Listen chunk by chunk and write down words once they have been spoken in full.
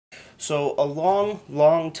So a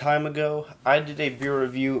long time ago, I did a beer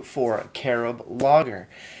review for Carib Lager.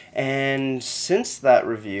 And since that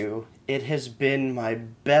review, it has been my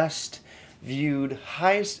best viewed,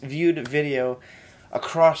 highest viewed video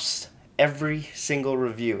across every single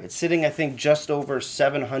review. It's sitting, I think, just over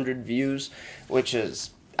 700 views, which is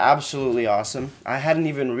absolutely awesome. I hadn't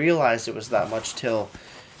even realized it was that much till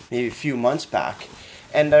maybe a few months back.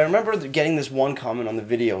 And I remember getting this one comment on the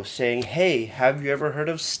video saying, "Hey, have you ever heard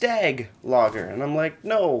of Stag Lager?" And I'm like,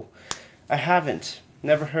 "No, I haven't.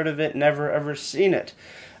 Never heard of it, never ever seen it."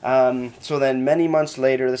 So then many months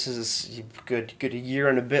later, this is a good a year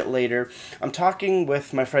and a bit later, I'm talking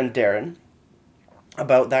with my friend Darren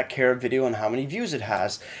about that Carib video and how many views it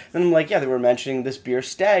has. And I'm like, yeah, they were mentioning this beer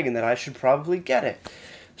Stag and that I should probably get it.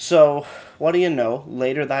 So, what do you know,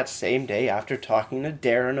 later that same day, after talking to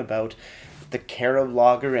Darren about the Carib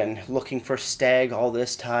Lager and looking for Stag all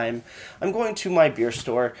this time, I'm going to my beer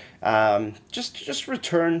store, just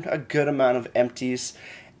return a good amount of empties,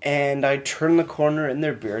 and I turn the corner in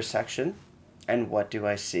their beer section, and what do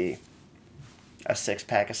I see? A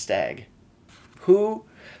 6-pack of Stag. Who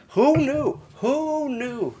knew? Who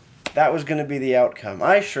knew that was going to be the outcome?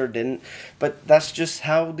 I sure didn't, but that's just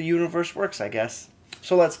how the universe works, I guess.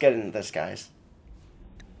 So let's get into this, guys.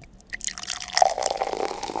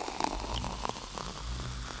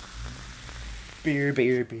 Beer.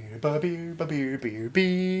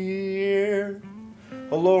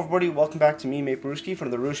 Hello everybody, welcome back to me, Mate Brewski, from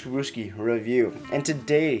the Brewski review. And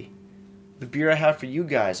today, the beer I have for you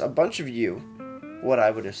guys, a bunch of you, what I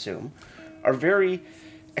would assume, are very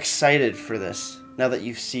excited for this, now that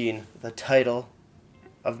you've seen the title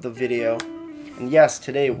of the video. And yes,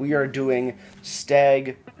 today we are doing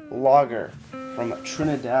Stag Lager from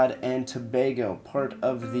Trinidad and Tobago, part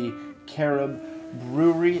of the Carib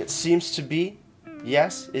Brewery, it seems to be.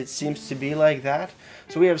 Yes, it seems to be like that.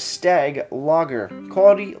 So we have Stag Lager,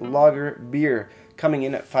 quality lager beer, coming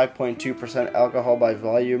in at 5.2% alcohol by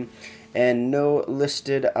volume, and no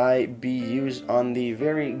listed IBUs on the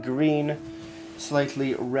very green,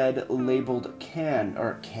 slightly red labeled can.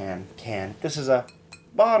 This is a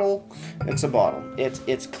bottle. It's a bottle.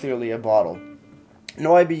 It's clearly a bottle.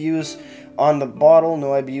 No IBUs on the bottle,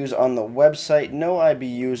 no IBUs on the website, no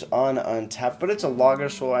IBUs on Untappd, but it's a lager,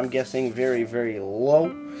 so I'm guessing very, very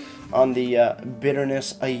low on the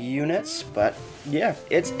bitterness units. But yeah,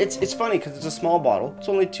 it's funny because it's a small bottle. It's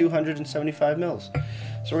only 275 mils.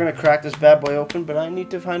 So we're gonna crack this bad boy open, but I need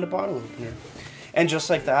to find a bottle opener. And just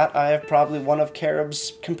like that, I have probably one of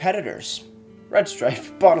Carib's competitors, Red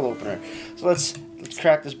Stripe bottle opener. So let's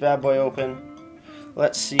crack this bad boy open.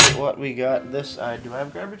 Let's see what we got. Do I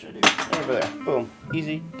have garbage? I do. Over there. Boom.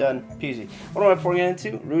 Easy. Done. Peasy. What am I pouring it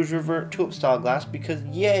into? Rouge River Tulip Style glass, because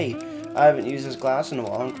yay! I haven't used this glass in a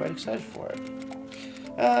while. I'm quite excited for it.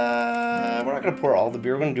 We're not going to pour all the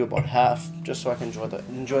beer. We're going to do about half, just so I can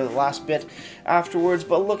enjoy the last bit afterwards.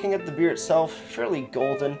 But looking at the beer itself, fairly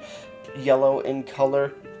golden, yellow in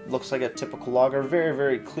color. Looks like a typical lager. Very,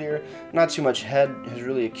 very clear. Not too much head has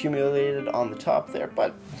really accumulated on the top there,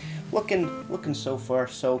 but looking so far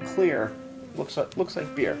so clear. Looks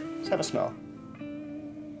like beer. Let's have a smell.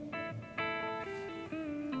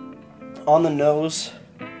 On the nose,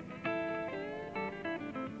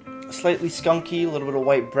 slightly skunky, a little bit of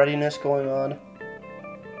white breadiness going on.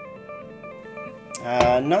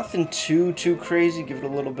 Nothing too crazy. Give it a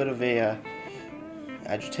little bit of a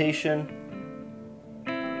agitation.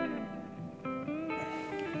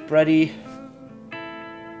 Bready.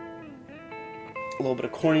 A little bit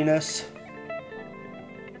of corniness.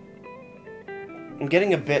 I'm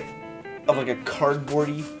getting a bit of like a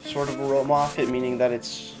cardboardy sort of aroma off it, meaning that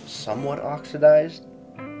it's somewhat oxidized,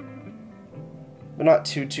 but not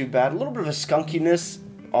too bad. A little bit of a skunkiness,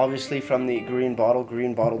 obviously from the green bottle.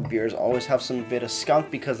 Green bottled beers always have some bit of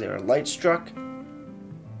skunk because they are light struck.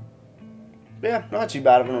 But yeah, not too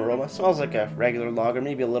bad of an aroma. Smells like a regular lager,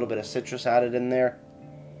 maybe a little bit of citrus added in there,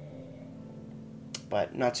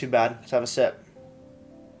 but not too bad. Let's have a sip.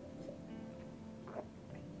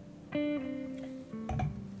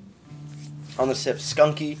 On the sip,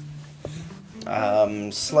 skunky,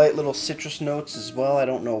 slight little citrus notes as well. I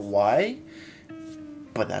don't know why,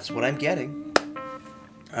 but that's what I'm getting.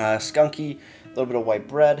 Skunky, a little bit of white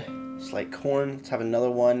bread, slight corn. Let's have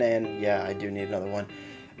another one, and yeah, I do need another one.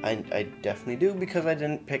 I definitely do, because I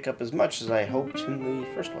didn't pick up as much as I hoped in the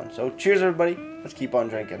first one. So cheers, everybody. Let's keep on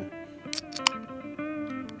drinking.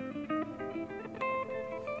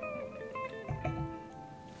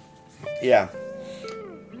 Yeah.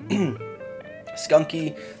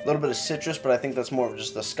 Skunky, a little bit of citrus, but I think that's more of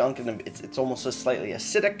just the skunk, and it's almost a slightly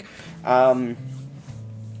acidic.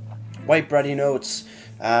 White bready notes,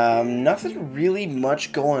 Nothing really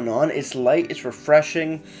much going on. It's light, it's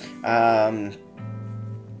refreshing, but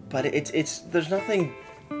there's nothing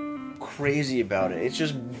crazy about it. It's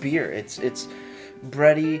just beer. It's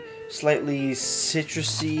bready, slightly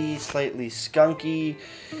citrusy, slightly skunky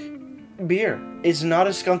beer. It's not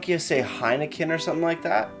as skunky as, say, Heineken or something like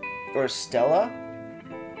that, or Stella,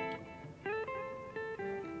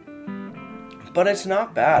 but it's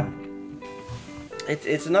not bad.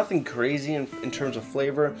 It's nothing crazy in terms of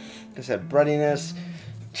flavor. Like I said, breadiness,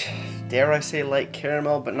 dare I say light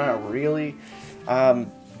caramel, but not really.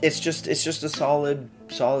 It's just a solid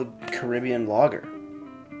Caribbean lager,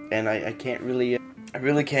 and I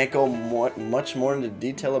really can't go much more into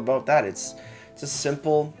detail about that. It's a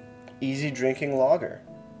simple, easy drinking lager.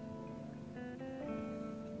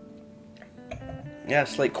 Yeah,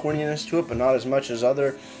 slight corniness to it, but not as much as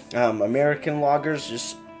other American lagers.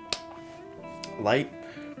 Just light,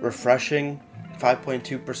 refreshing,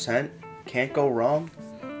 5.2%. Can't go wrong.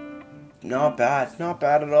 Not bad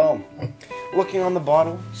at all. Looking on the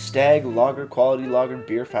bottle, Stag Lager, quality lager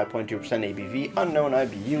beer, 5.2% ABV, unknown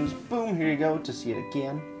IBUs. Boom, here you go to see it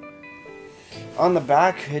again. On the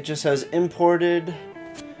back, it just says imported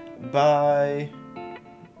by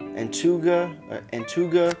Antigua,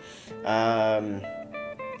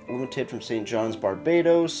 limited from St. John's,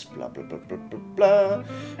 Barbados, blah, blah, blah, blah, blah,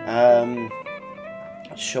 blah.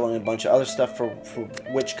 Showing a bunch of other stuff for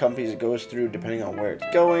which companies it goes through, depending on where it's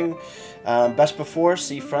going. Best before,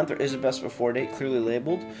 see front, there is a best before date clearly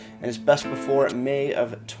labeled, and it's best before May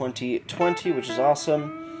of 2020, which is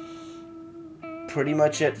awesome. Pretty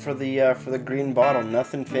much it for the green bottle.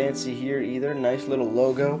 Nothing fancy here either. Nice little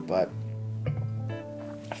logo, but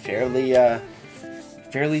fairly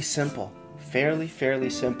simple. Fairly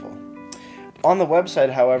simple. On the website,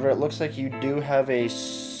 however, it looks like you do have a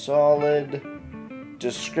solid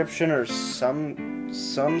description or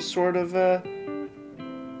some sort of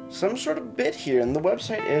bit here, and the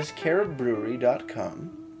website is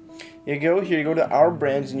caribbrewery.com. You go here, you go to our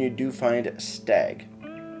brands, and you do find Stag,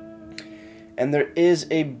 and there is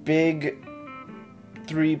a big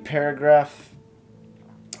 3-paragraph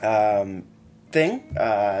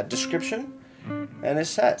description, and it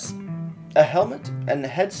says, a helmet and a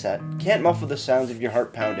headset can't muffle the sounds of your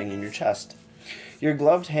heart pounding in your chest. Your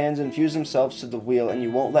gloved hands infuse themselves to the wheel, and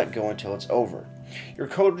you won't let go until it's over. Your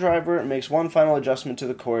co-driver makes one final adjustment to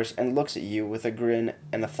the course and looks at you with a grin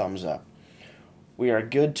and a thumbs up. We are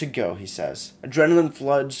good to go, he says. Adrenaline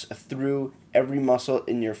floods through every muscle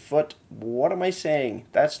in your foot. What am I saying?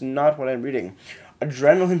 That's not what I'm reading.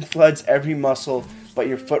 Adrenaline floods every muscle, but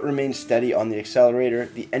your foot remains steady on the accelerator.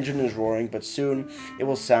 The engine is roaring, but soon it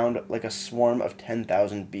will sound like a swarm of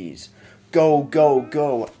 10,000 bees. Go, go,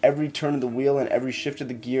 go. Every turn of the wheel and every shift of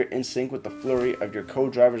the gear in sync with the flurry of your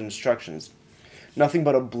co-driver's instructions. Nothing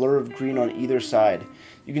but a blur of green on either side.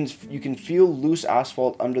 You can feel loose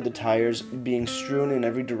asphalt under the tires being strewn in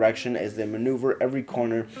every direction as they maneuver every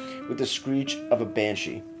corner with the screech of a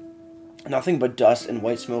banshee. Nothing but dust and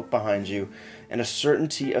white smoke behind you, and a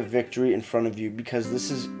certainty of victory in front of you, because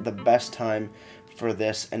this is the best time for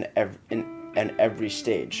this and every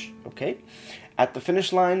stage. Okay? At the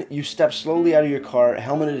finish line, you step slowly out of your car,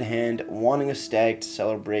 helmet in hand, wanting a Stag to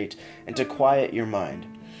celebrate and to quiet your mind.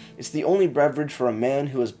 It's the only beverage for a man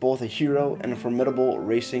who is both a hero and a formidable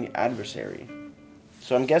racing adversary.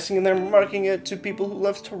 So I'm guessing they're marketing it to people who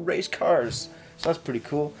love to race cars. So that's pretty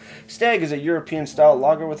cool. Stag is a European-style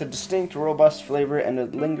lager with a distinct, robust flavor and a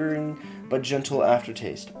lingering but gentle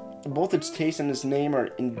aftertaste. Both its taste and its name are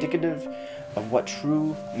indicative of what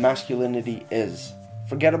true masculinity is.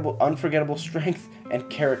 Unforgettable strength and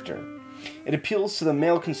character. It appeals to the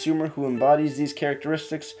male consumer who embodies these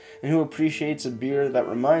characteristics and who appreciates a beer that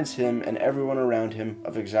reminds him and everyone around him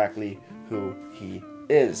of exactly who he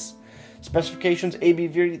is. Specifications,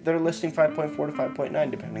 ABV, they're listing 5.4 to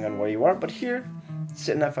 5.9 depending on where you are, but here,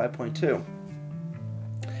 sitting at 5.2.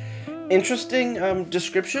 Interesting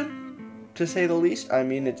description, to say the least. I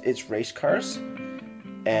mean, it's race cars,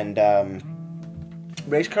 and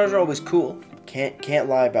race cars are always cool. Can't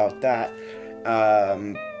lie about that.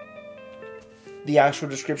 The actual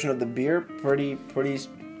description of the beer, pretty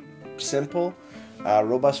simple.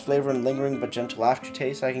 Robust flavor and lingering but gentle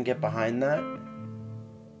aftertaste. I can get behind that.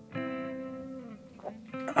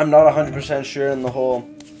 I'm not 100% sure in the whole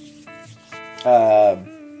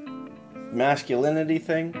masculinity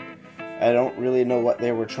thing. I don't really know what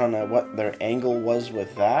their angle was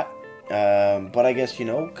with that. But I guess,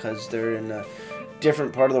 because they're in a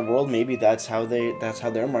different part of the world, maybe that's how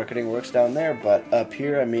their marketing works down there. But up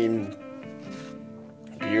here, I mean,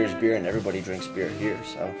 beer is beer, and everybody drinks beer here.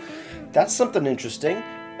 So that's something interesting.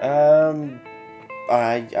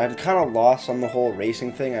 I'm kind of lost on the whole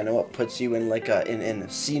racing thing. I know it puts you in like in a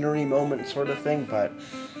scenery moment sort of thing, but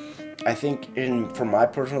I think for my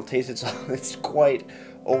personal taste, it's quite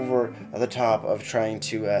over the top of trying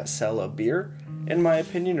to sell a beer, in my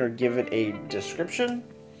opinion, or give it a description.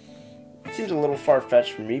 It seems a little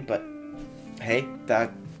far-fetched for me, but hey,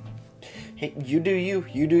 you do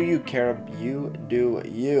you, Carib, you do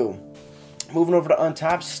you. Moving over to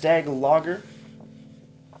Untapped, Stag Lager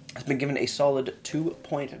has been given a solid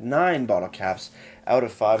 2.9 bottle caps out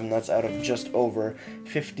of 5, and that's out of just over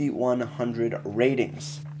 5,100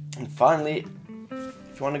 ratings. And finally,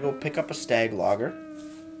 if you want to go pick up a Stag Lager,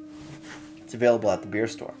 it's available at the beer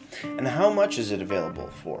store. And how much is it available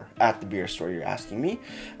for at the beer store, you're asking me?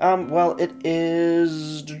 Well, it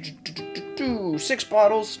is 6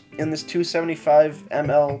 bottles in this 275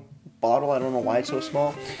 ml bottle. I don't know why it's so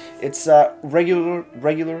small. It's regular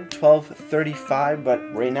 $12.35,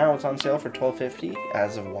 but right now it's on sale for $12.50.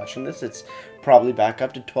 As of watching this, it's probably back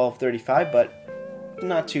up to $12.35, but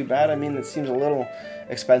not too bad. I mean, it seems a little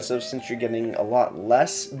expensive since you're getting a lot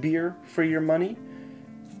less beer for your money.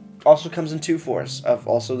 Also comes in 2/4 of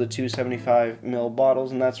also the 275 ml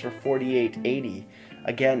bottles, and that's for $48.80.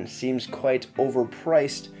 Again, seems quite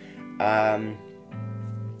overpriced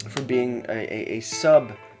for being a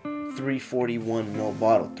sub 341 ml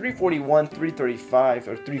bottle. 341, 335,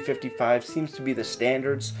 or 355 seems to be the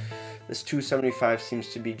standards. This 275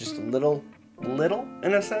 seems to be just a little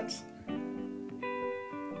in a sense.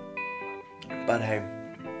 But hey,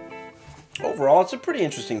 overall, it's a pretty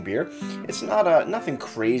interesting beer. It's not nothing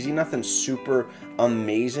crazy, nothing super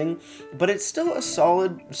amazing, but it's still a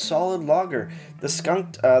solid lager. The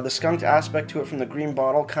skunked aspect to it from the green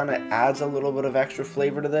bottle kind of adds a little bit of extra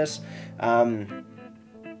flavor to this.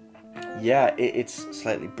 Yeah, it's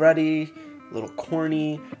slightly bready, a little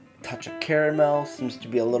corny, touch of caramel, seems to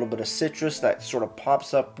be a little bit of citrus that sort of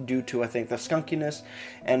pops up due to, I think, the skunkiness,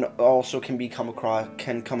 and also can come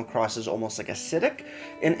across as almost like acidic,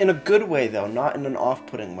 in a good way though, not in an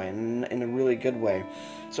off-putting way, in a really good way.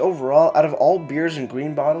 So overall, out of all beers in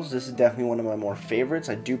green bottles, this is definitely one of my more favorites.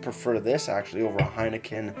 I do prefer this actually over a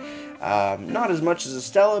Heineken, not as much as a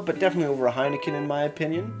Stella, but definitely over a Heineken in my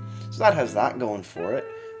opinion. So that has that going for it.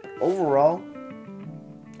 But overall,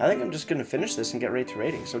 I think I'm just going to finish this and get right to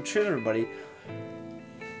rating. So cheers, everybody.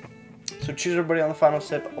 On the final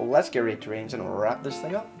sip. Let's get right to ratings and wrap this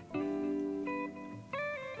thing up.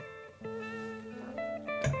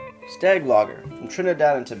 Stag Lager from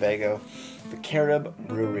Trinidad and Tobago, the Carib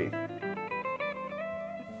Brewery.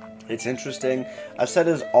 It's interesting. I've said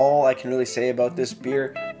is all I can really say about this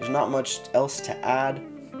beer. There's not much else to add.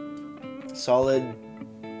 Solid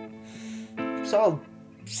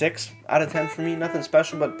 6 out of 10 for me. Nothing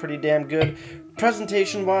special, but pretty damn good.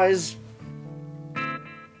 Presentation wise,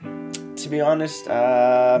 to be honest,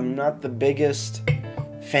 I'm not the biggest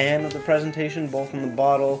fan of the presentation, both in the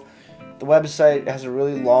bottle. The website has a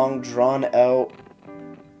really long, drawn out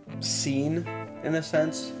scene, in a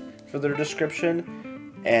sense, for their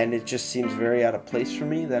description, and it just seems very out of place for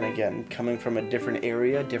me. Then again, coming from a different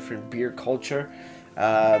area, different beer culture,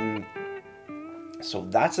 so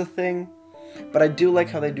that's a thing. But I do like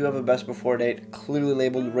how they do have a best before date clearly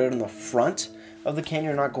labeled right on the front of the can.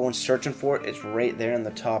 You're not going searching for it. It's right there in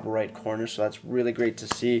the top right corner, so that's really great to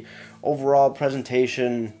see. Overall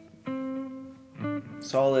presentation,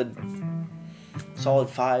 solid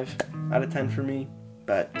 5 out of 10 for me.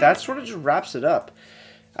 But that sort of just wraps it up.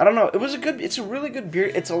 I don't know. It's a really good beer.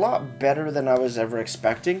 It's a lot better than I was ever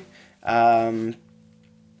expecting.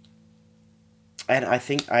 And I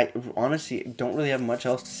think I honestly don't really have much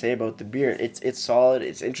else to say about the beer. It's solid.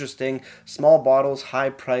 It's interesting. Small bottles, high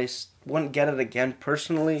price. Wouldn't get it again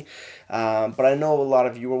personally. But I know a lot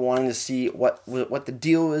of you were wanting to see what the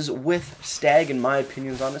deal is with Stag and my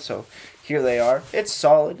opinions on it. So here they are. It's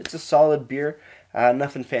solid. It's a solid beer.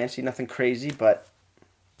 Nothing fancy, nothing crazy, but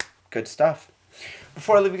good stuff.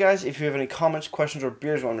 Before I leave you guys, if you have any comments, questions, or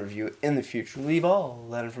beers you want to review in the future, leave all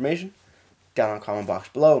that information down in the comment box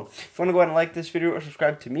below. If you want to go ahead and like this video or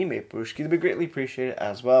subscribe to me, Maple, that'd be greatly appreciated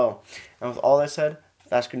as well. And with all that said,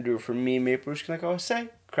 that's going to do it for me, Maple. Like I always say,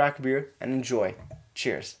 crack a beer and enjoy.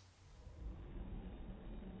 Cheers.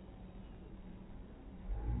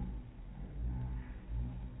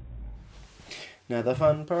 Now the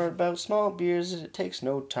fun part about small beers is it takes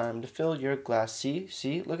no time to fill your glass.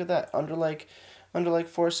 See, look at that. Under like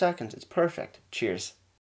 4 seconds. It's perfect. Cheers.